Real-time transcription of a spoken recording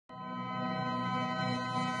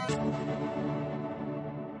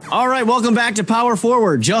All right, welcome back to Power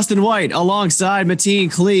Forward. Justin White alongside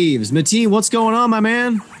Mateen Cleaves. Mateen, what's going on, my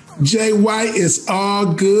man? Jay White, it's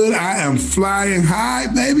all good. I am flying high,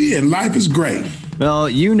 baby, and life is great. Well,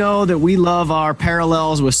 you know that we love our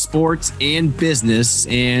parallels with sports and business,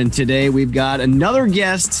 and today we've got another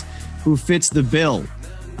guest who fits the bill.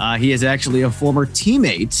 He is actually a former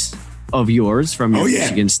teammate of yours from your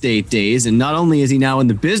Michigan State days, and not only is he now in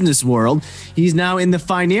the business world, he's now in the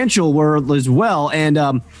financial world as well, and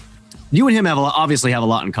you and him obviously have a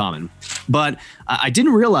lot in common, but I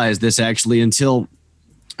didn't realize this actually until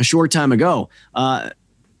a short time ago.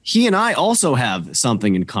 He and I also have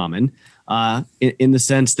something in common in the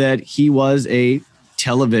sense that he was a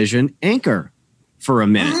television anchor for a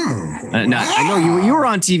minute. Now, I know you were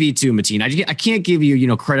on TV too, Mateen. I can't give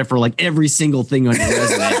you credit for like every single thing on your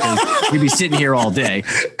resume because we'd be sitting here all day.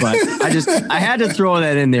 But I had to throw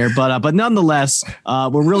that in there. But nonetheless,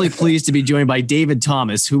 we're really pleased to be joined by David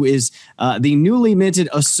Thomas, who is the newly minted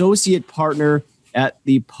associate partner at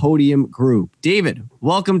the Podium Group. David,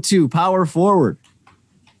 welcome to Power Forward.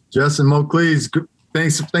 Justin Cleaves,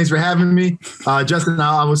 thanks for having me. Justin,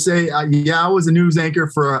 I will say, I was a news anchor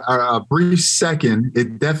for a brief second.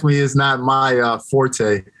 It definitely is not my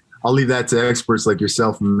forte. I'll leave that to experts like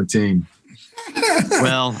yourself and Mateen.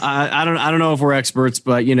 Well, I don't know if we're experts,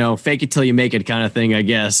 but fake it till you make it kind of thing, I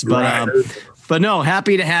guess. But right. But no,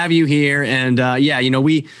 happy to have you here. And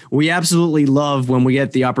we absolutely love when we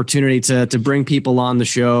get the opportunity to bring people on the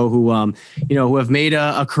show who have made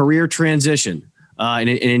a career transition. And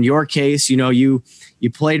in your case, you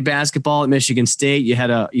played basketball at Michigan State. You had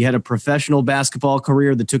a professional basketball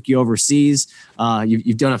career that took you overseas.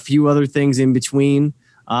 You've done a few other things in between.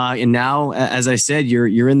 And now, as I said,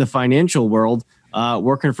 you're in the financial world,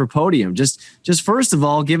 working for Podium. Just first of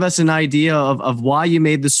all, give us an idea of why you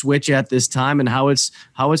made the switch at this time and how it's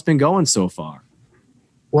been going so far.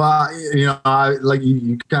 Well, like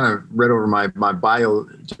you kind of read over my bio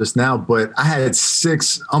just now, but I had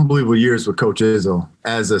 6 unbelievable years with Coach Izzo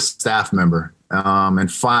as a staff member, and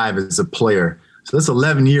 5 as a player. So that's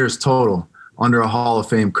 11 years total under a Hall of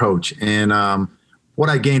Fame coach. And what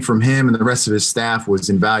I gained from him and the rest of his staff was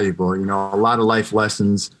invaluable. A lot of life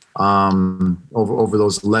lessons over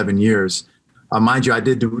those 11 years. Mind you, I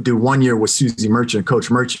did do 1 year with Susie Merchant, Coach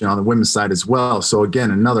Merchant on the women's side as well. So again,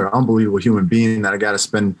 another unbelievable human being that I got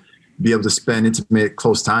to be able to spend intimate,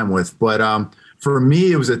 close time with. But for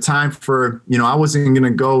me, it was a time for, I wasn't going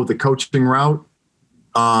to go the coaching route.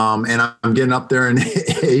 And I'm getting up there in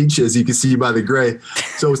age, as you can see by the gray.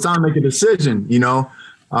 So it's time to make a decision,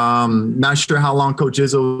 not sure how long Coach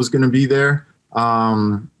Izzo was going to be there.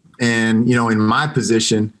 And, in my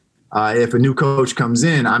position, if a new coach comes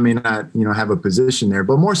in, I may not, have a position there.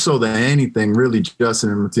 But more so than anything, really,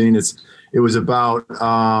 Justin and Mateen, it was about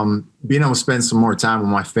being able to spend some more time with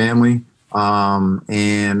my family.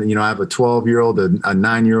 And, I have a 12-year-old, a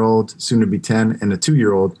 9-year-old, soon to be 10, and a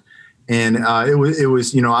 2-year-old. And it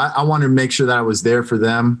was, I wanted to make sure that I was there for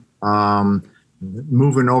them.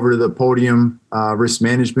 Moving over to the Podium risk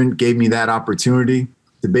management gave me that opportunity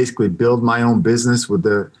to basically build my own business with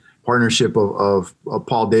the partnership of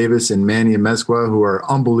Paul Davis and Manny Amezcua, who are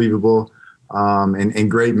unbelievable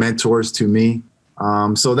and great mentors to me.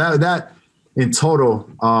 So that in total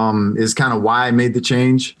is kind of why I made the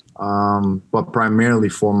change, but primarily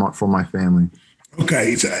for my family.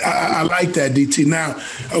 Okay, so I like that, DT. Now,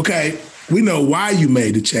 okay, we know why you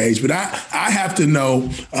made the change, but I have to know,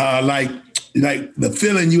 like the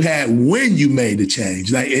feeling you had when you made the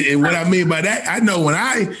change. And what I mean by that, I know when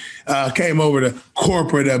I came over to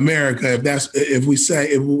corporate America, if that's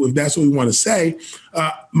what we want to say,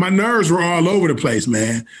 my nerves were all over the place,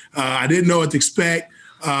 man. I didn't know what to expect.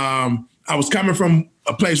 I was coming from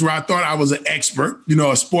a place where I thought I was an expert,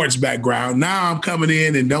 a sports background. Now I'm coming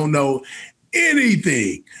in and don't know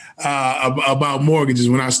anything about mortgages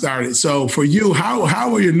when I started. So for you, how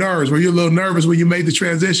were your nerves? Were you a little nervous when you made the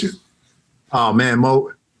transition? Oh man,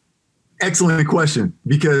 Mo, excellent question.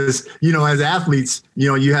 Because, as athletes,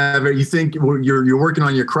 you think you're working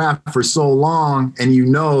on your craft for so long and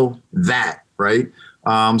that, right?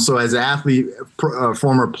 So as an athlete,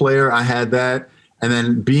 former player, I had that. And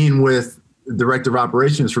then being with director of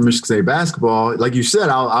operations for Michigan State basketball, like you said,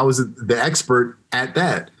 I was the expert at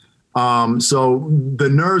that. So the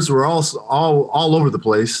nerves were all over the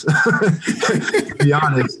place, to be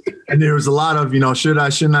honest. And there was a lot of, should I,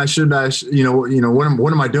 shouldn't I,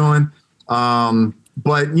 what am I doing?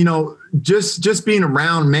 But just being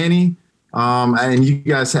around Manny, and you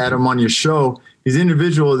guys had him on your show, he's an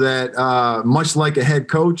individual that, much like a head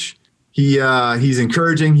coach, he's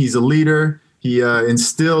encouraging, he's a leader. he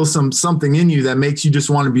instills something in you that makes you just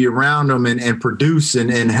want to be around them and produce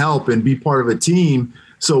and help and be part of a team.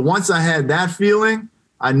 So once I had that feeling,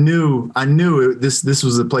 I knew this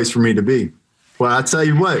was the place for me to be. But I tell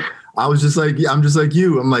you what, I'm just like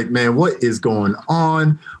you. I'm like, man, what is going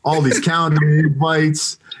on? All these calendar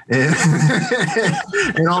invites and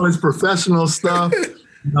and all this professional stuff.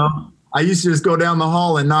 You know, I used to just go down the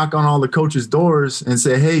hall and knock on all the coaches' doors and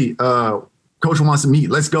say, hey, coach wants to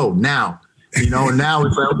meet. Let's go now. You know, and now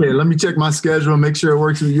it's like, okay, let me check my schedule, make sure it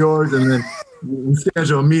works with yours, and then we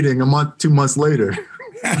schedule a meeting a month, 2 months later.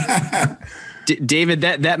 David,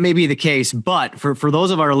 that may be the case, but for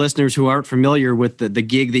those of our listeners who aren't familiar with the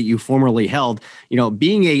gig that you formerly held, you know,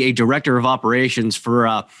 being a director of operations for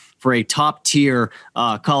a top tier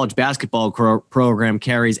college basketball program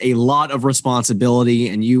carries a lot of responsibility,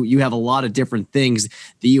 and you have a lot of different things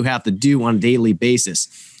that you have to do on a daily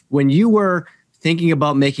basis. When you were thinking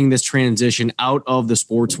about making this transition out of the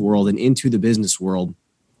sports world and into the business world,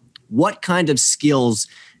 what kind of skills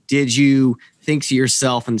did you think to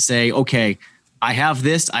yourself and say, okay, I have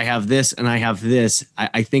this, and I have this.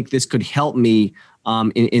 I think this could help me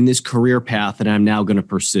in this career path that I'm now going to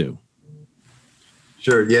pursue?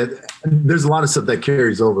 Sure. Yeah. There's a lot of stuff that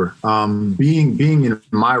carries over. Being in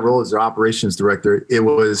my role as the operations director, it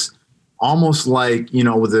was almost like, you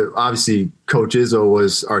know, obviously Coach Izzo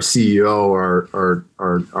was our CEO,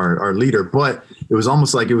 our leader, but it was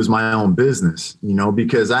almost like it was my own business, you know,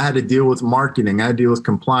 because I had to deal with marketing, I had to deal with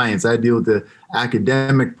compliance, I had to deal with the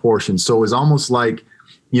academic portion. So it was almost like,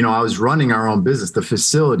 you know, I was running our own business, the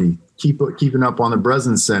facility, keeping up on the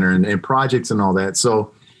Breslin Center and projects and all that.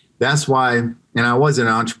 So that's why, and I was an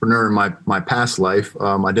entrepreneur in my past life.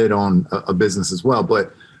 I did own a business as well,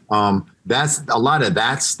 but that's a lot of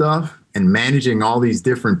that stuff. And managing all these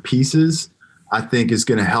different pieces, I think is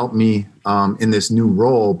going to help me in this new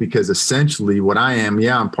role, because essentially what I am,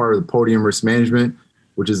 I'm part of the Podium Risk Management,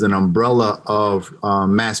 which is an umbrella of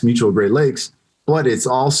Mass Mutual Great Lakes, but it's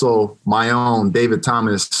also my own David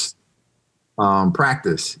Thomas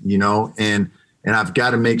practice, you know, and I've got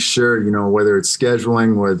to make sure, you know, whether it's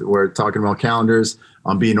scheduling, we're talking about calendars,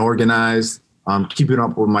 being organized, keeping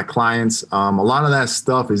up with my clients. A lot of that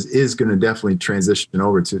stuff is going to definitely transition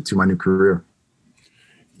over to my new career.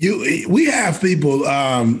 We have people,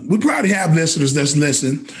 we probably have listeners that's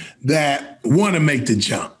listen that want to make the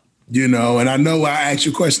jump, you know, and I know I asked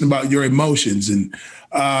you a question about your emotions. And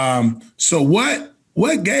so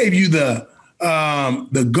what gave you the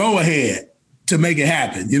go ahead to make it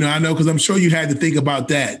happen? You know, I know, because I'm sure you had to think about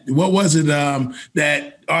that. What was it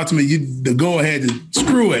that ultimately the go ahead to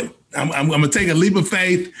screw it? I'm going to take a leap of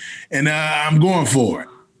faith and I'm going for it.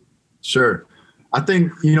 Sure. I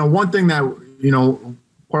think, you know, one thing that, you know,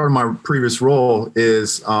 part of my previous role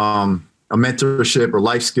is a mentorship or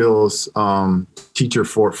life skills teacher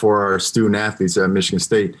for our student athletes at Michigan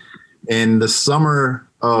State. In the summer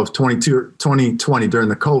of 2020, during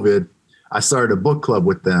the COVID, I started a book club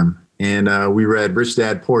with them, and we read Rich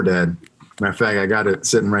Dad, Poor Dad. Matter of fact, I got it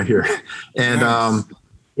sitting right here. And nice.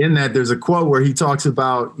 In that, there's a quote where he talks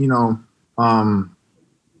about, you know, I'm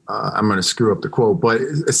going to screw up the quote, but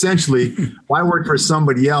essentially, why work for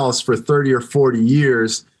somebody else for 30 or 40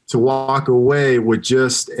 years to walk away with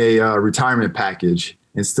just a retirement package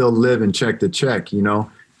and still live and check to check, you know?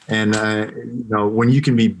 And, you know, when you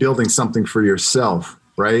can be building something for yourself,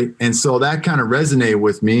 right? And so that kind of resonated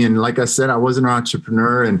with me. And like I said, I was an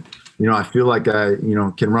entrepreneur, and, you know, I feel like I, you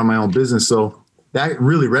know, can run my own business. So that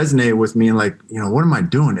really resonated with me. And like, you know, what am I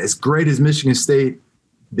doing? As great as Michigan State,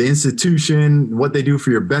 the institution, what they do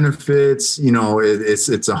for your benefits, you know,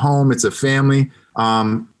 it's a home, it's a family.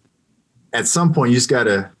 At some point you just got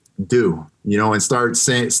to do, you know, and start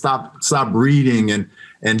saying, stop reading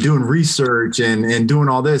and doing research and doing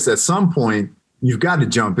all this. At some point you've got to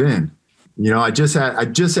jump in. You know, I just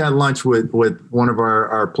had lunch with one of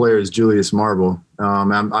our players, Julius Marble.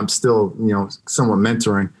 I'm still, you know, somewhat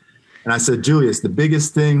mentoring. And I said, Julius, the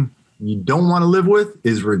biggest thing you don't want to live with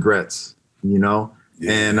is regrets, you know?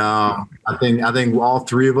 Yeah. And I think all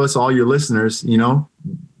three of us, all your listeners, you know,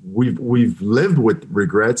 we've lived with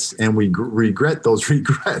regrets, and we regret those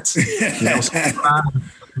regrets. You know, so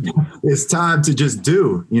it's time to just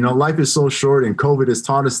do. You know, life is so short, and COVID has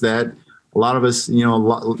taught us that. A lot of us, you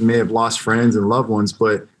know, may have lost friends and loved ones,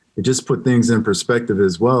 but it just put things in perspective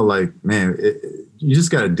as well. Like, man, you just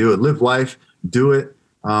got to do it. Live life, do it,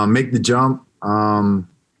 make the jump, you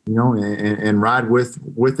know, and ride with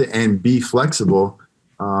it and be flexible.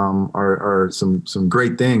 Are some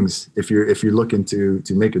great things if you're looking to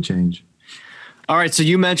make a change. All right. So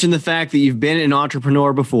you mentioned the fact that you've been an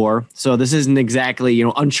entrepreneur before. So this isn't exactly,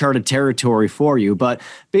 uncharted territory for you, but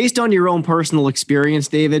based on your own personal experience,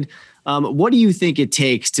 David, what do you think it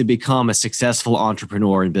takes to become a successful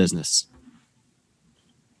entrepreneur in business?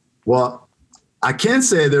 Well, I can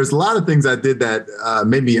say there's a lot of things I did that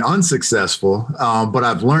made me unsuccessful, but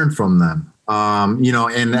I've learned from them.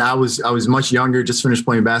 And I was much younger, just finished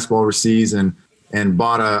playing basketball overseas and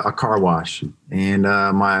bought a car wash. And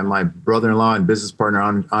my brother-in-law and business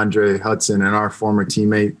partner, Andre Hudson, and our former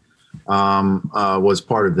teammate was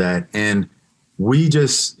part of that. And we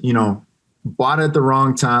just, bought at the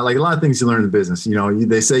wrong time. Like a lot of things you learn in the business,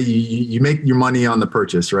 they say you make your money on the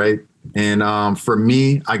purchase, right? And for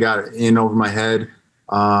me, I got in over my head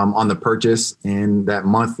on the purchase, and that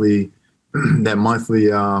monthly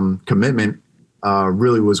commitment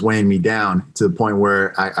really was weighing me down to the point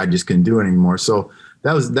where I just couldn't do it anymore. So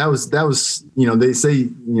that was they say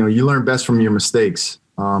you learn best from your mistakes.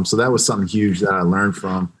 So that was something huge that I learned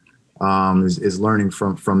from is learning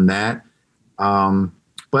from that.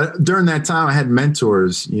 But during that time, I had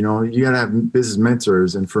mentors. You got to have business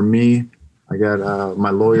mentors, and for me, I got my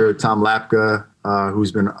lawyer, Tom Lapka,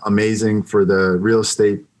 who's been amazing for the real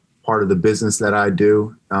estate part of the business that I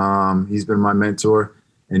do. He's been my mentor.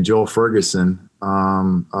 And Joel Ferguson,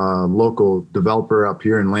 a local developer up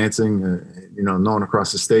here in Lansing, known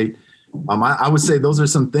across the state. I would say those are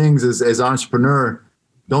some things as an entrepreneur.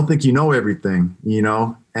 Don't think you know everything,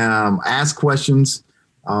 ask questions,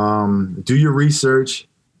 do your research.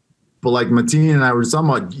 But like Mateen and I were talking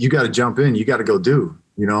about, you got to jump in, you got to go do,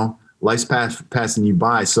 life's passing you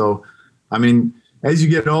by. So, I mean, as you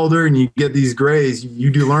get older and you get these grays, you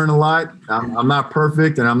do learn a lot. I'm not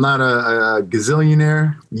perfect and I'm not a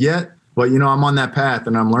gazillionaire yet, but I'm on that path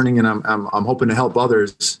and I'm learning, and I'm hoping to help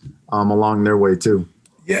others along their way too.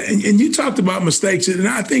 Yeah, and you talked about mistakes, and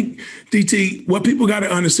I think, DT, what people got to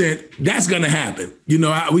understand, that's going to happen.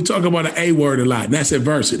 We talk about an A word a lot, and that's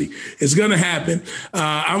adversity. It's going to happen.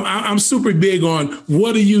 I'm super big on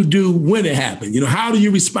what do you do when it happens? How do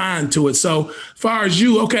you respond to it? So far as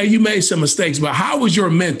you made some mistakes, but how was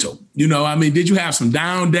your mental? Did you have some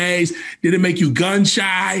down days? Did it make you gun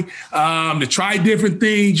shy to try different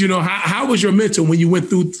things? How was your mental when you went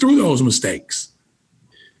through those mistakes?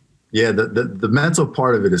 Yeah, the mental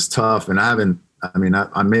part of it is tough, and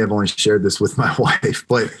I may have only shared this with my wife,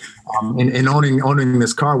 but in owning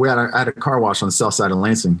this car, I had a car wash on the south side of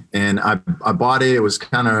Lansing, and I bought it. It was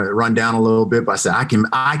kind of run down a little bit, but I said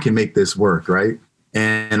I can make this work, right?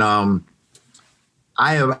 And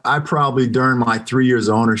I probably during my 3 years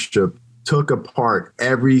of ownership took apart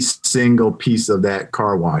every single piece of that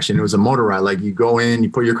car wash, and it was a motor ride. Like you go in, you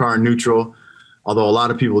put your car in neutral. Although a lot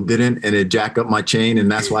of people didn't, and it jacked up my chain,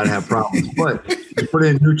 and that's why I have problems. But you put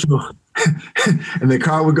it in neutral, and the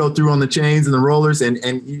car would go through on the chains and the rollers. And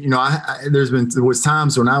there was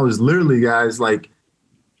times when I was literally, guys, like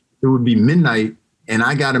it would be midnight, and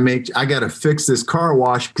I got to fix this car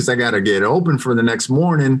wash because I got to get it open for the next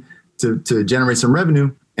morning to generate some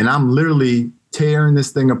revenue. And I'm literally tearing this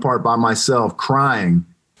thing apart by myself, crying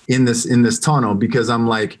in this tunnel because I'm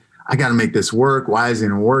like, I got to make this work. Why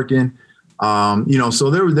isn't it working? So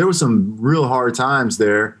there were some real hard times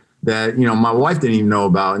there that, my wife didn't even know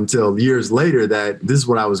about until years later that this is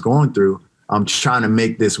what I was going through. I'm trying to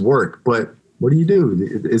make this work. But what do you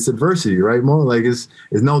do? It's adversity, right? More like it's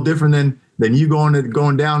no different than you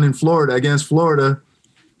going down in Florida against Florida,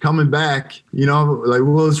 coming back, like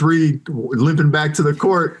Willis Reed limping back to the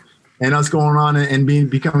court and us going on and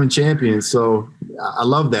becoming champions. So I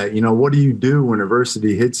love that. What do you do when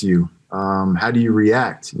adversity hits you? How do you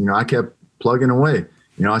react? I kept plugging away.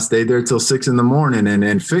 I stayed there till 6 a.m.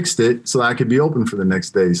 and fixed it so I could be open for the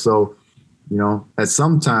next day. So, at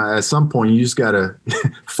some point, you just gotta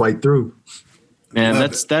fight through.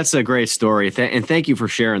 Man, that's a great story. And thank you for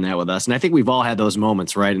sharing that with us. And I think we've all had those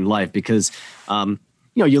moments, right, in life because,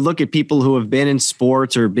 you look at people who have been in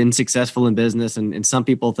sports or been successful in business, and some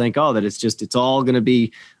people think, that it's all going to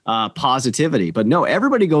be positivity. But no,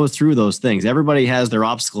 everybody goes through those things. Everybody has their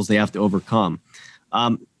obstacles they have to overcome.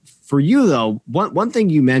 For you, though, one thing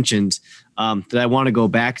you mentioned that I want to go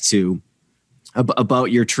back to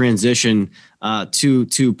about your transition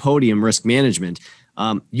to podium risk management,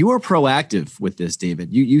 you are proactive with this,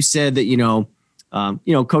 David. You said that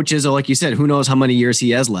Coach Izzo, like you said, who knows how many years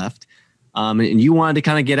he has left, and you wanted to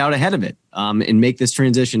kind of get out ahead of it and make this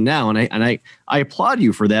transition now. And I applaud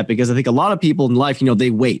you for that because I think a lot of people in life, they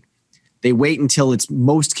wait until it's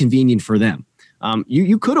most convenient for them.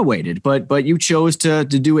 You could have waited, but you chose to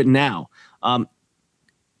do it now.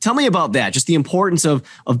 Tell me about that. Just the importance of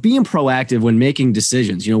being proactive when making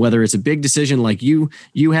decisions, whether it's a big decision like you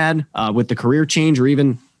had with the career change, or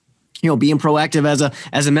even, being proactive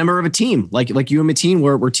as a member of a team like you and Mateen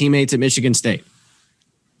were teammates at Michigan State.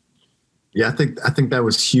 Yeah, I think that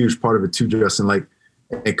was a huge part of it too, Justin. Like,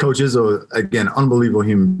 and Coach Izzo, again, unbelievable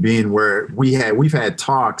human being, where we've had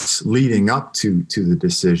talks leading up to the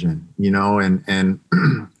decision, and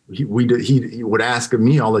he would ask of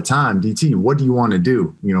me all the time, DT, what do you want to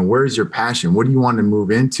do? Where's your passion? What do you want to move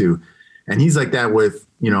into? And he's like that with,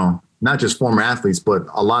 not just former athletes, but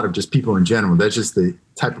a lot of just people in general. That's just the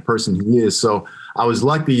type of person he is. So I was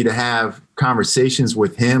lucky to have conversations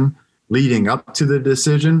with him leading up to the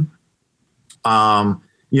decision. And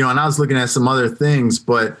I was looking at some other things,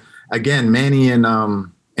 but again, Manny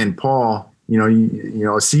and Paul,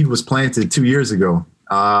 a seed was planted 2 years ago.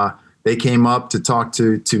 They came up to talk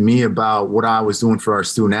to me about what I was doing for our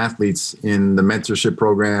student athletes in the mentorship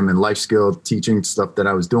program and life skill teaching stuff that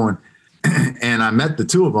I was doing. And I met the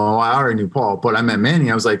two of them. Well, I already knew Paul, but I met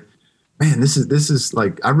Manny. I was like, man, this is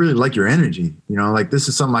like, I really like your energy. Like, this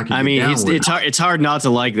is something I can. I mean, it's hard not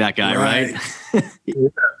to like that guy, right? Yeah,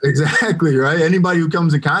 exactly. Right. Anybody who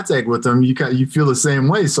comes in contact with him, you feel the same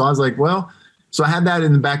way. So I was like, so I had that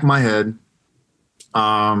in the back of my head.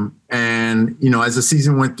 And as the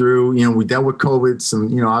season went through, we dealt with COVID,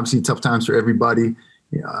 some, obviously tough times for everybody,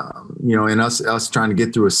 and us trying to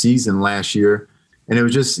get through a season last year. And it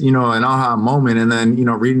was just, an aha moment. And then,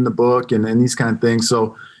 reading the book and these kind of things.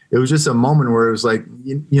 So it was just a moment where it was like,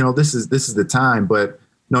 this is the time. But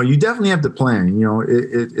no, you definitely have to plan.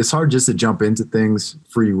 It's hard just to jump into things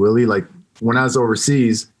free willy. Like when I was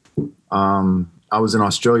overseas, I was in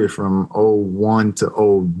Australia from 2001 to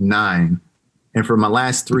 2009. And for my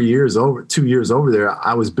last 2 years over there,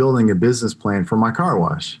 I was building a business plan for my car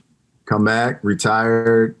wash. Come back,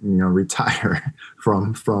 retire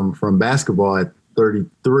from basketball at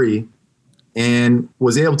 33, and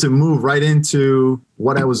was able to move right into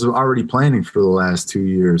what I was already planning for the last 2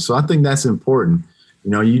 years. So I think that's important.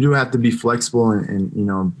 You do have to be flexible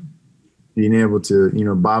and being able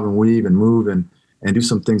to, bob and weave and move and do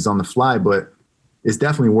some things on the fly, but it's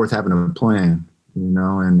definitely worth having a plan,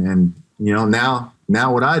 and now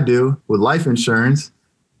what I do with life insurance,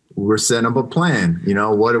 we're setting up a plan,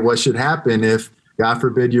 what should happen if, God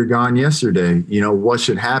forbid, you're gone yesterday, what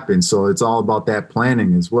should happen? So it's all about that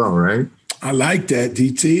planning as well. Right. I like that,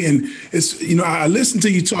 DT. And it's, I listened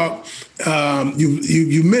to you talk.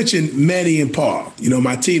 You mentioned Manny and Paul,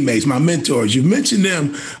 my teammates, my mentors. You mentioned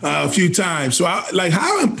them a few times. So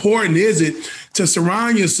how important is it to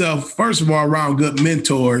surround yourself, first of all, around good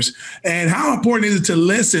mentors? And how important is it to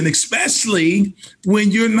listen, especially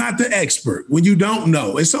when you're not the expert, when you don't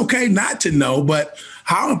know? It's okay not to know, but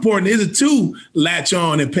how important is it to latch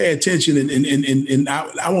on and pay attention and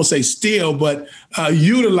I won't say steal, but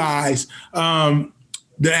utilize the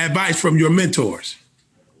advice from your mentors?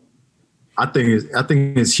 I think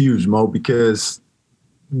it's huge, Mo, because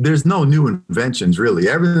there's no new inventions, really.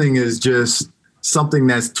 Everything is just something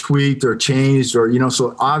that's tweaked or changed, or,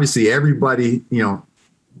 so obviously everybody,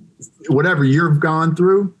 whatever you've gone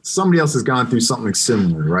through, somebody else has gone through something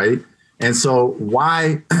similar, right? And so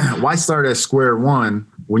why start at square one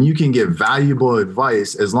when you can get valuable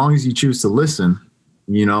advice, as long as you choose to listen,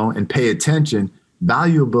 and pay attention,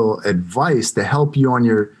 valuable advice to help you on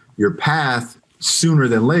your path sooner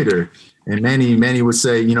than later. And many would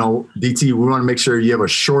say, DT, we want to make sure you have a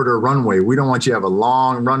shorter runway. We don't want you to have a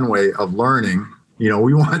long runway of learning.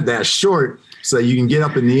 We want that short so you can get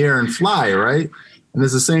up in the air and fly, right? And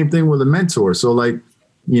it's the same thing with a mentor. So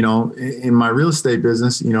in my real estate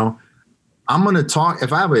business, I'm going to talk,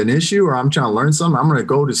 if I have an issue or I'm trying to learn something, I'm going to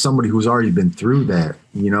go to somebody who's already been through that.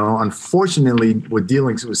 Unfortunately, with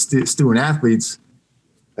dealing with student athletes,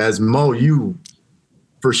 as Mo, you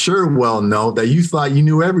for sure well know that you thought you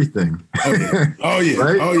knew everything. Oh yeah.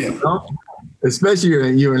 Right? Oh yeah. Especially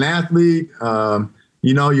you're an athlete,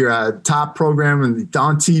 you're a top program and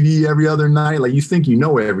on TV every other night. Like, you think you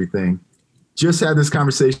know everything. Just had this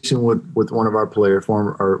conversation with one of our players.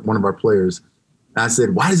 And I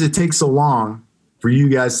said, why does it take so long for you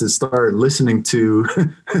guys to start listening to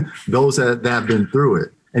those that have been through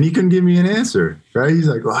it? And he couldn't give me an answer, right? He's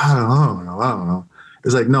like, well, I don't know.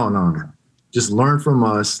 It's like, no. Just learn from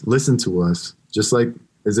us, listen to us, just like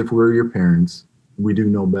as if we were your parents. We do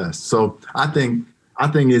know best. So I think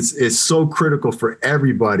it's so critical for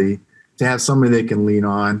everybody to have somebody they can lean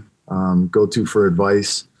on, go to for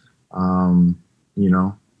advice, and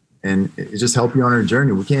it just help you on our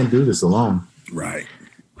journey. We can't do this alone. Right.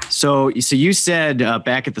 So you said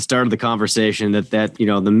back at the start of the conversation that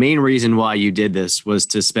the main reason why you did this was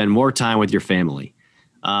to spend more time with your family.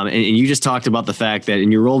 And you just talked about the fact that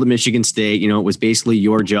in your role at Michigan State, it was basically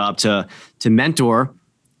your job to mentor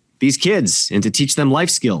these kids and to teach them life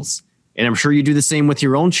skills. And I'm sure you do the same with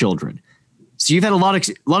your own children. So you've had a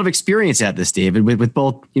lot of experience at this, David, with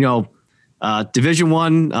both, Division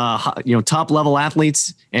I, top level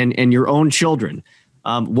athletes and your own children.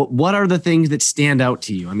 What are the things that stand out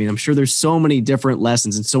to you? I mean, I'm sure there's so many different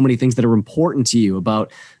lessons and so many things that are important to you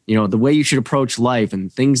about, the way you should approach life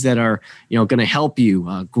and things that are, going to help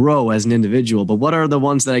you grow as an individual. But what are the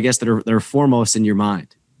ones that I guess that are foremost in your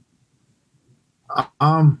mind?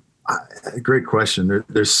 Great question.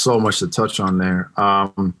 There's so much to touch on there. I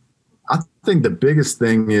think the biggest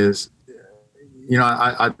thing is,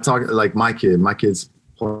 I talk like my kid's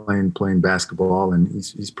playing basketball and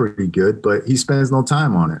he's pretty good, but he spends no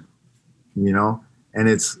time on it, and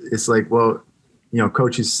it's like, well,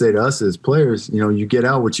 coaches say to us as players, you get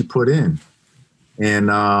out what you put in.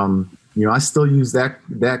 And, I still use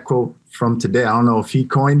that quote from today. I don't know if he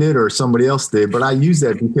coined it or somebody else did, but I use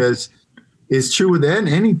that because it's true with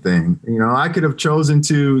anything. I could have chosen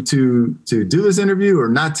to do this interview or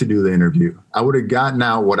not to do the interview. I would have gotten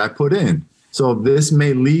out what I put in. So this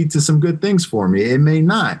may lead to some good things for me. It may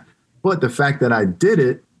not. But the fact that I did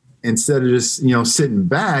it instead of just, sitting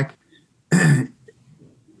back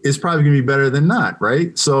is probably going to be better than not,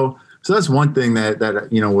 right? So that's one thing that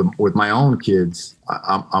with my own kids,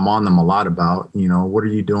 I'm on them a lot about, what are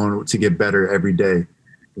you doing to get better every day?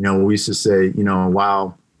 We used to say,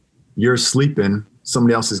 while you're sleeping,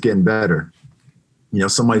 somebody else is getting better.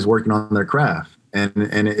 Somebody's working on their craft. And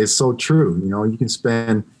it's so true. You can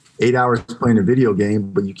spend 8 hours playing a video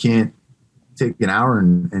game, but you can't take an hour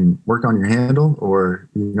and work on your handle or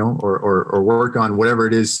work on whatever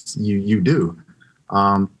it is you do.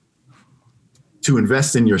 To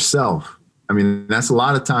invest in yourself. I mean, that's a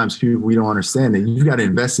lot of times we don't understand that you've got to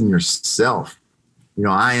invest in yourself.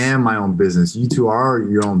 I am my own business. You two are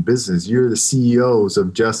your own business. You're the CEOs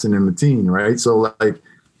of Justin and Mateen, right? So like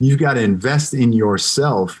you've got to invest in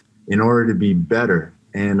yourself in order to be better.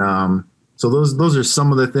 And so those are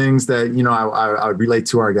some of the things that, I relate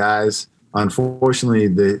to our guys. Unfortunately,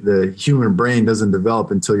 the human brain doesn't develop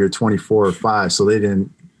until you're 24 or 5. So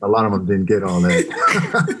a lot of them didn't get all that.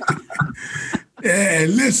 Yeah,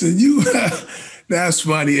 listen, that's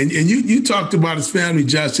funny. And you talked about his family,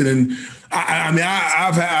 Justin, and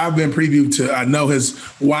I've been previewed to, I know his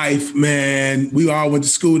wife, man, we all went to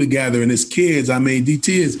school together, and his kids, DT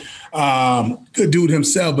is good dude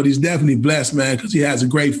himself, but he's definitely blessed, man, because he has a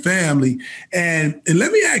great family. And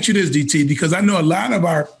let me ask you this, DT, because I know a lot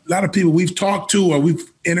of people we've talked to or we've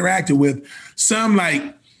interacted with, some like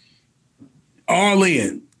all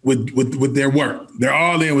in with their work. They're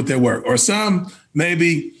all in with their work. Or some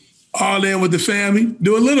maybe all in with the family,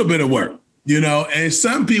 do a little bit of work, and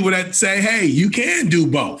some people that say, hey, you can do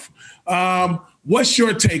both. What's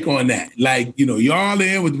your take on that? Like, you're all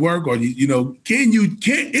in with work, or, is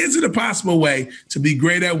it a possible way to be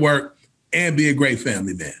great at work and be a great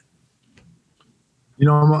family man?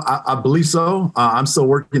 I believe so. I'm still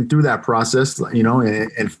working through that process,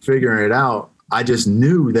 and figuring it out. I just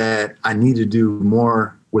knew that I need to do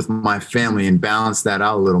more with my family and balance that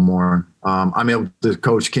out a little more. I'm able to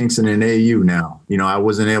coach Kingston and AU now. I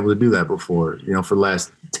wasn't able to do that before, for the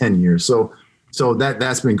last 10 years. So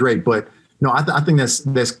that's been great. But I think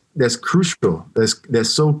that's crucial. That's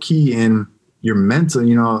so key in your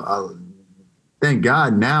mental. Thank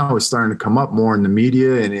God now it's starting to come up more in the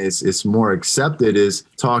media, and it's more accepted, is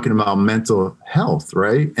talking about mental health,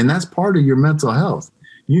 right? And that's part of your mental health.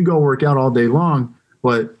 You can go work out all day long,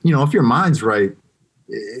 but if your mind's right,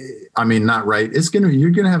 not right, you're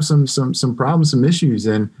gonna have some problems, some issues,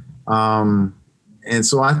 and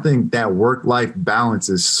so I think that work-life balance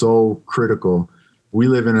is so critical. We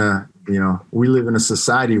live in a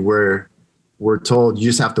society where we're told you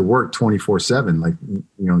just have to work 24/7. Like,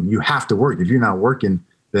 you have to work. If you're not working,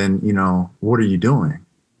 then, what are you doing?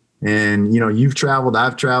 And, you've traveled,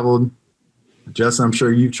 I've traveled. Justin, I'm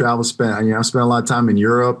sure you've traveled, I've spent a lot of time in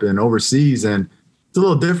Europe and overseas, and it's a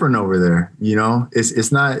little different over there.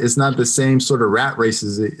 It's not the same sort of rat race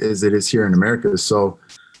as it is here in America. So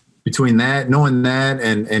between that, knowing that,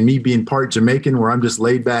 and me being part Jamaican, where I'm just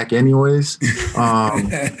laid back anyways,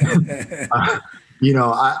 I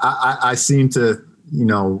seem to,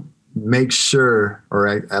 make sure, or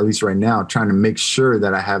at least right now, trying to make sure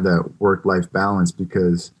that I have that work-life balance,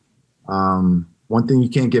 because one thing you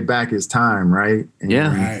can't get back is time, right? And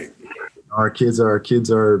right. Our kids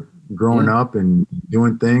are growing up and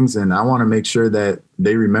doing things, and I want to make sure that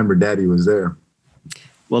they remember Daddy was there.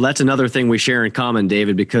 Well, that's another thing we share in common,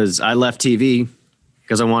 David, because I left TV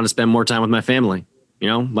because I wanted to spend more time with my family.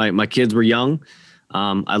 My kids were young.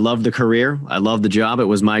 I love the career. I love the job. It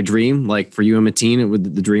was my dream. Like for you and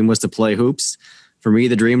Mateen, the dream was to play hoops. For me,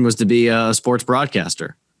 the dream was to be a sports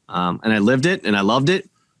broadcaster. And I lived it and I loved it.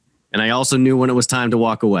 And I also knew when it was time to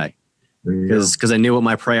walk away because I knew what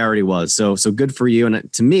my priority was. So good for you.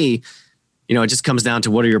 And to me, it just comes down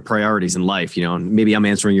to what are your priorities in life, and maybe I'm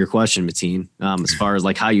answering your question, Mateen, as far as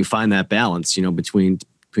like how you find that balance, between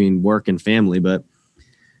work and family. But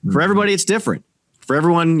for everybody, it's different. For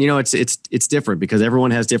everyone, it's different because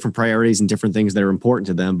everyone has different priorities and different things that are important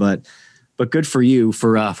to them. But good for you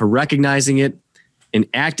for recognizing it and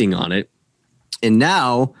acting on it. And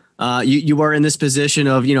now you are in this position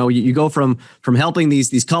of, you go from helping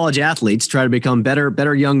these college athletes try to become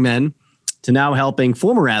better young men to now helping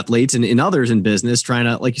former athletes and others in business, trying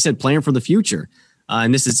to, like you said, plan for the future.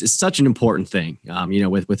 And this is such an important thing,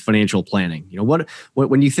 with financial planning. What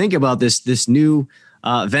when you think about this new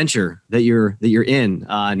venture that you're in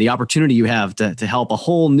and the opportunity you have to help a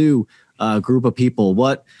whole new group of people,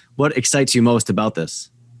 what excites you most about this?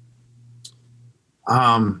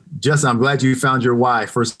 Justin, I'm glad you found your why.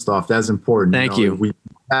 First off, that's important. Thank you. We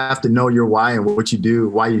have to know your why and what you do,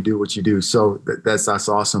 why you do what you do. So that's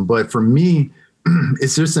awesome. But for me,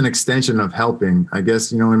 it's just an extension of helping. I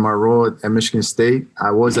guess, in my role at Michigan State,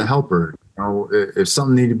 I was a helper. If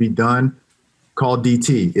something needed to be done, call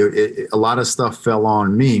DT. A lot of stuff fell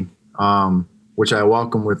on me, which I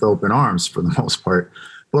welcome with open arms for the most part.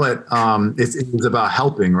 But it was about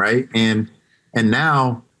helping, right? And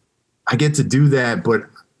now I get to do that, but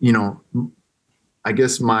I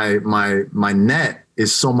guess my net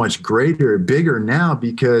is so much bigger now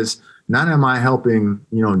because not am I helping,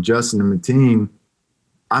 Justin and Mateen,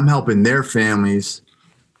 I'm helping their families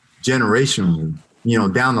generationally,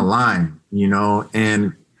 down the line,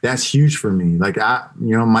 and that's huge for me. Like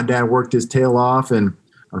my dad worked his tail off and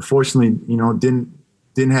unfortunately,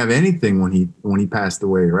 didn't have anything when he passed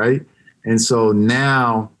away. Right. And so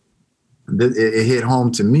now it hit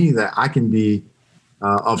home to me that I can be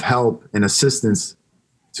of help and assistance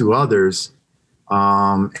to others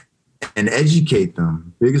and educate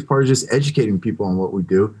them. Biggest part is just educating people on what we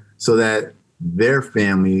do so that their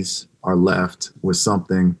families are left with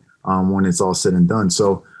something when it's all said and done.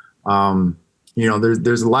 So,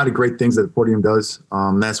 there's a lot of great things that the podium does.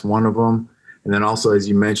 That's one of them. And then also, as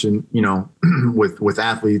you mentioned, with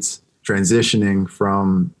athletes transitioning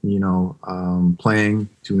from, playing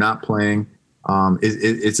to not playing,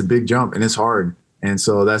 it's a big jump and it's hard. And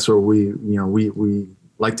so that's where we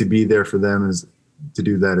like to be there for them is to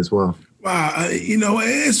do that as well. Wow.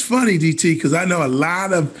 It's funny, DT, because I know a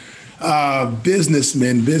lot of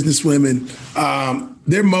businessmen, businesswomen,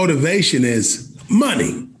 their motivation is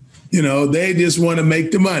money. They just want to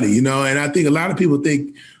make the money, and I think a lot of people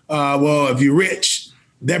think, well, if you're rich,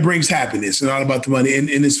 that brings happiness and all about the money. And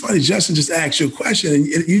it's funny, Justin just asked you a question and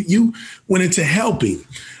you went into helping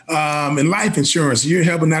in life insurance. You're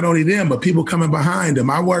helping not only them, but people coming behind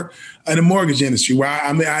them. I work in the mortgage industry where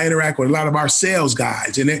I interact with a lot of our sales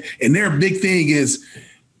guys and their big thing is,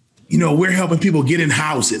 we're helping people get in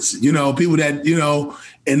houses, people that,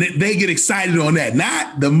 and they get excited on that,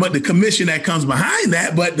 not the commission that comes behind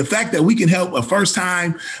that, but the fact that we can help a first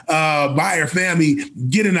time buyer family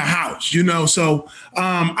get in a house, So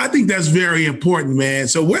I think that's very important, man.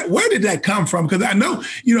 So where did that come from? Because I know,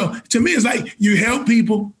 to me, it's like you help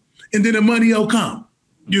people and then the money will come.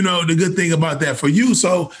 The good thing about that for you.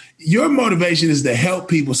 So your motivation is to help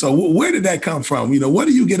people. So where did that come from? What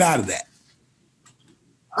do you get out of that?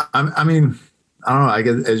 I mean, I don't know. I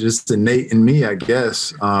guess it's just innate in me, I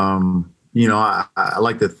guess. I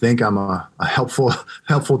like to think I'm a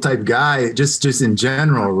helpful type guy, just in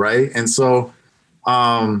general, right? And so,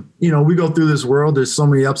 we go through this world. There's so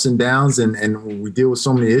many ups and downs, and we deal with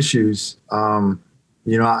so many issues.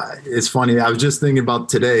 It's funny. I was just thinking about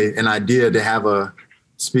today an idea to have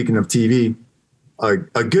speaking of TV,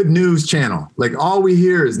 a good news channel. Like all we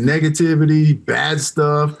hear is negativity, bad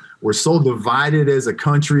stuff. We're so divided as a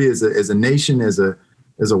country, as a nation, as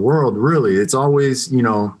a world. Really, it's always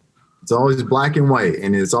it's always black and white,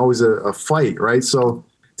 and it's always a fight, right? So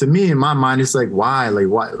to me, in my mind, it's like why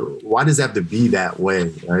does it have to be that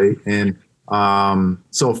way, right? And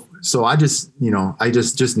so I just I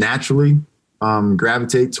just naturally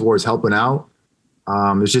gravitate towards helping out.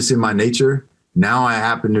 It's just in my nature. Now I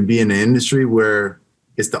happen to be in an industry where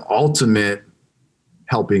it's the ultimate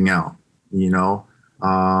helping out.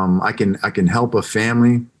 I can help a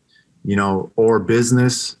family, or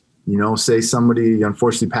business, say somebody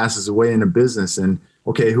unfortunately passes away in a business and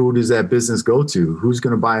okay, who does that business go to? Who's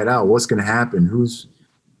going to buy it out? What's going to happen?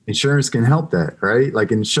 Insurance can help that, right?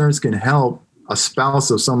 Like insurance can help a spouse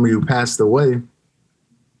of somebody who passed away,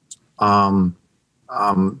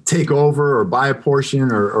 take over or buy a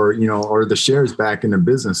portion or the shares back in the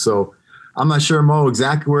business. So I'm not sure, Mo,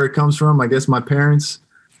 exactly where it comes from. I guess my parents,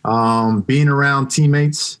 being around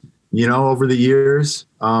teammates, over the years,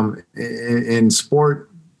 in sport,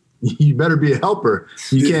 you better be a helper.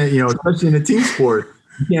 You can't, especially in a team sport,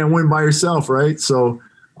 you can't win by yourself, right? So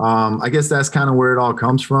I guess that's kind of where it all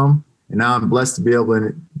comes from. And now I'm blessed to be able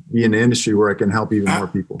to be in the industry where I can help even more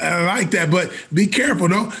people. I like that, but be careful,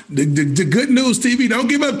 though. The good news, TV, don't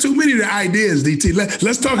give up too many of the ideas, DT.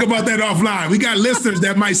 Let's talk about that offline. We got listeners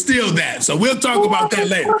that might steal that, so we'll talk about that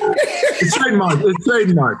later. It's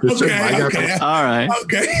trademark. Okay. All right.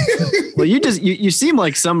 Okay. Well, you seem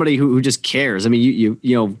like somebody who just cares. I mean,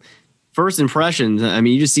 you know, first impressions, I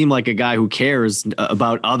mean, you just seem like a guy who cares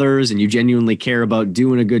about others, and you genuinely care about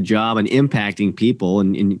doing a good job and impacting people.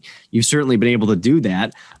 And you've certainly been able to do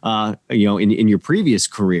that, in your previous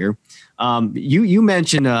career. You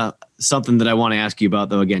mentioned something that I want to ask you about,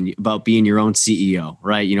 though, again, about being your own CEO,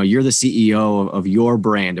 right? You're the CEO of your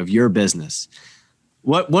brand, of your business.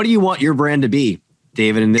 What do you want your brand to be,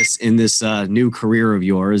 David, in this new career of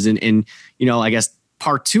yours? And I guess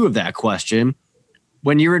part two of that question,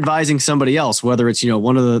 when you're advising somebody else, whether it's,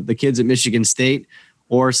 one of the kids at Michigan State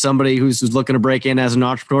or somebody who's looking to break in as an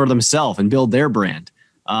entrepreneur themselves and build their brand,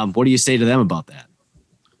 what do you say to them about that?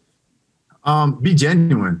 Be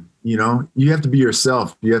genuine. You have to be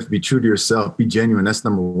yourself. You have to be true to yourself. Be genuine. That's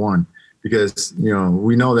number one, because,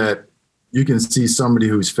 we know that you can see somebody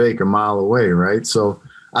who's fake a mile away. Right. So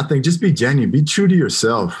I think just be genuine, be true to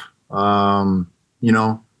yourself. And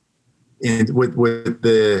with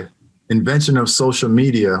the invention of social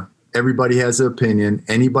media, everybody has an opinion.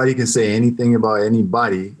 Anybody can say anything about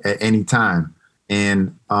anybody at any time.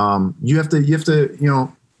 And you have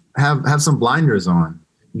to have some blinders on.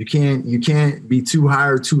 You can't be too high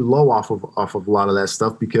or too low off of a lot of that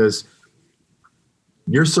stuff, because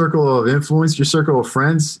your circle of influence, your circle of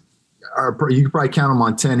friends, you can probably count them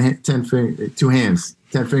on 2 hands,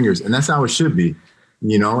 10 fingers. And that's how it should be,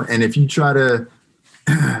 and if you try to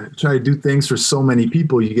do things for so many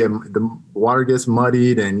people, the water gets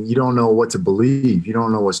muddied and you don't know what to believe. You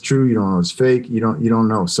don't know what's true. You don't know what's fake. You don't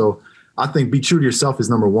know. So I think be true to yourself is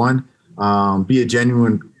number one. Be a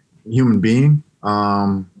genuine human being.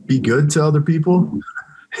 Be good to other people.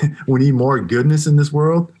 We need more goodness in this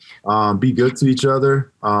world. Be good to each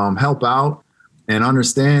other. Help out, and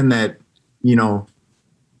understand that,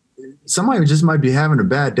 somebody just might be having a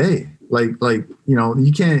bad day.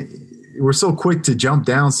 You can't. We're so quick to jump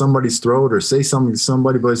down somebody's throat or say something to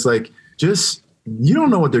somebody, but it's like, you don't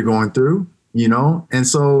know what they're going through, And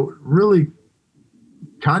so really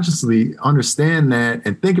consciously understand that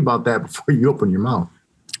and think about that before you open your mouth.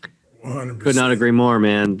 100%. Could not agree more,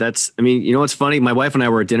 man. What's funny? My wife and I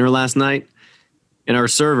were at dinner last night, and our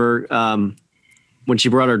server, when she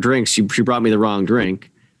brought our drinks, she brought me the wrong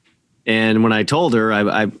drink. And when I told her,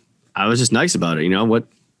 I was just nice about it. What?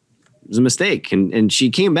 It was a mistake. And she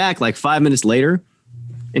came back like 5 minutes later,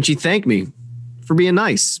 and she thanked me for being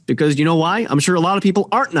nice, because you know why? I'm sure a lot of people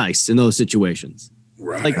aren't nice in those situations.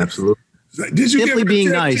 Right. Absolutely. Did you simply give her being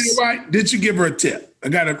a tip? nice. Did you give her a tip?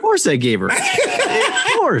 Of course I gave her.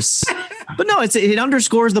 Of course. But no, it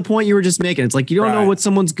underscores the point you were just making. It's like, you don't know what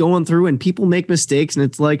someone's going through, and people make mistakes, and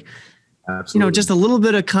it's like, absolutely, just a little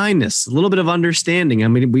bit of kindness, a little bit of understanding. I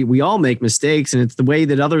mean, we all make mistakes, and it's the way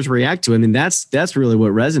that others react to it. I mean, that's really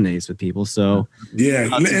what resonates with people. So yeah,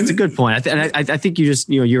 it's a good point. I think you just,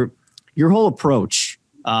 your whole approach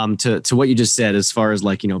to what you just said, as far as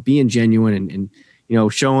like, being genuine and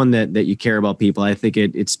showing that you care about people. I think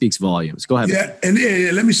it speaks volumes. Go ahead. Yeah,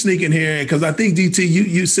 and let me sneak in here, because I think, DT,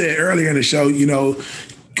 you said earlier in the show,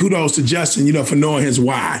 kudos to Justin, for knowing his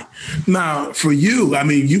why. Now, for you, I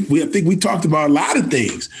mean, I think we talked about a lot of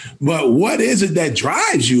things, but what is it that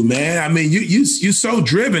drives you, man? I mean, you're so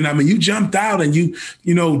driven. I mean, you jumped out and you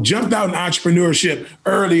jumped out in entrepreneurship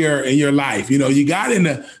earlier in your life. You got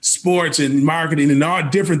into sports and marketing and all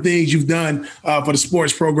different things you've done for the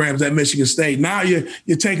sports programs at Michigan State. Now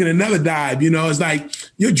you're taking another dive. It's like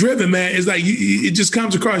you're driven, man. It's like it just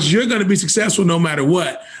comes across. You're going to be successful no matter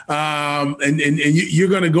what, and you're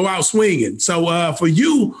going to go out swinging. So for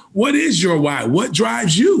you, what is your why? What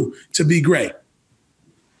drives you to be great?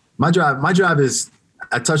 My drive is,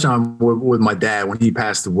 I touched on with my dad when he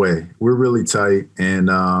passed away. We're really tight. And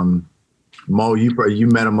Mo, you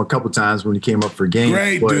met him a couple times when he came up for games.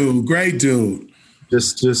 Great dude.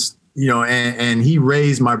 Just and he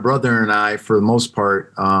raised my brother and I, for the most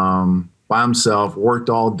part, by himself, worked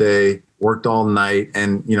all day, worked all night.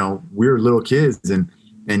 And, we were little kids, and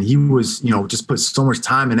he was, just put so much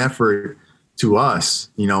time and effort to us,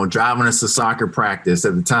 you know, driving us to soccer practice.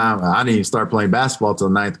 At the time, I didn't even start playing basketball till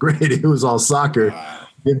 9th grade. It was all soccer.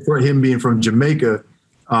 For him being from Jamaica,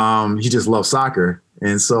 he just loved soccer.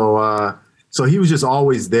 And so he was just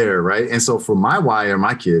always there, right? And so for my why are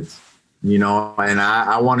my kids, you know, and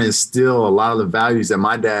I want to instill a lot of the values that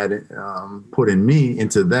my dad put in me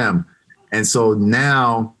into them. And so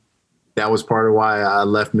now that was part of why I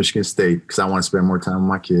left Michigan State, because I want to spend more time with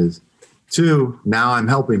my kids. 2, now I'm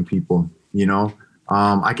helping people, you know.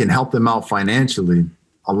 I can help them out financially.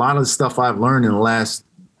 A lot of the stuff I've learned in the last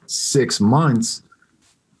 6 months,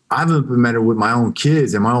 I've implemented with my own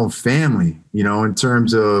kids and my own family, you know, in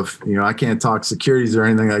terms of, you know, I can't talk securities or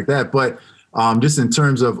anything like that, but just in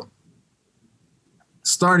terms of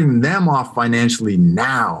starting them off financially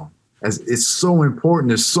now, as it's so important.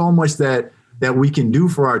 There's so much that we can do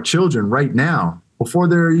for our children right now before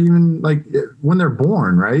they're even like when they're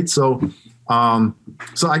born, right? So I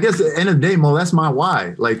guess at the end of the day, Mo, that's my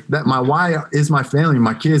why. Like that, my why is my family,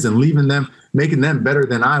 my kids, and leaving them, making them better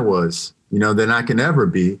than I was, you know, than I can ever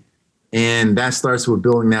be. And that starts with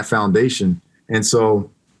building that foundation. And so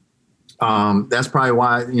that's probably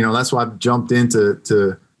why, you know, that's why I've jumped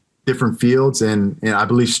into different fields and I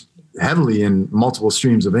believe heavily in multiple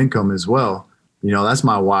streams of income as well. You know, that's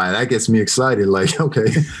my why. That gets me excited. Like, okay,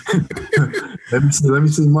 let me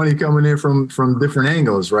see money coming in from different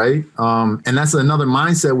angles, right? And that's another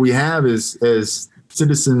mindset we have as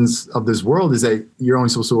citizens of this world, is that you're only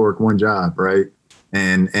supposed to work one job, right?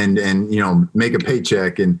 And you know, make a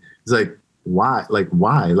paycheck. And it's like, why? Like,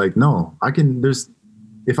 no,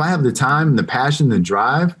 if I have the time and the passion, the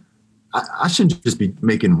drive, I shouldn't just be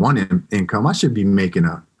making one income. I should be making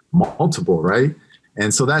a multiple, right?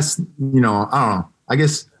 And so that's, you know, I don't know. I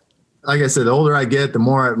guess, like I said, the older I get, the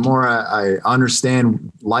more I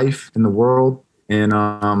understand life in the world. And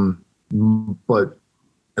but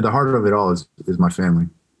at the heart of it all is my family.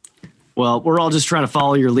 Well, we're all just trying to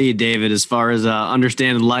follow your lead, David, as far as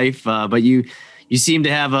understanding life. But you seem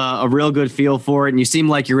to have a real good feel for it, and you seem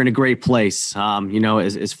like you're in a great place, you know,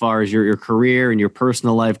 as far as your career and your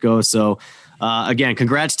personal life goes. So, again,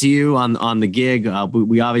 congrats to you on the gig.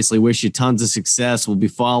 We obviously wish you tons of success. We'll be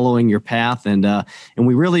following your path, and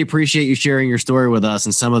we really appreciate you sharing your story with us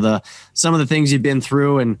and some of the things you've been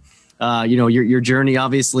through. And you know, your journey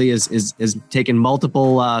obviously is taken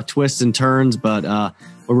multiple twists and turns, but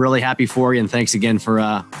we're really happy for you. And thanks again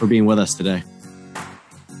for being with us today.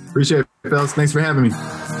 Appreciate it, fellas. Thanks for having me.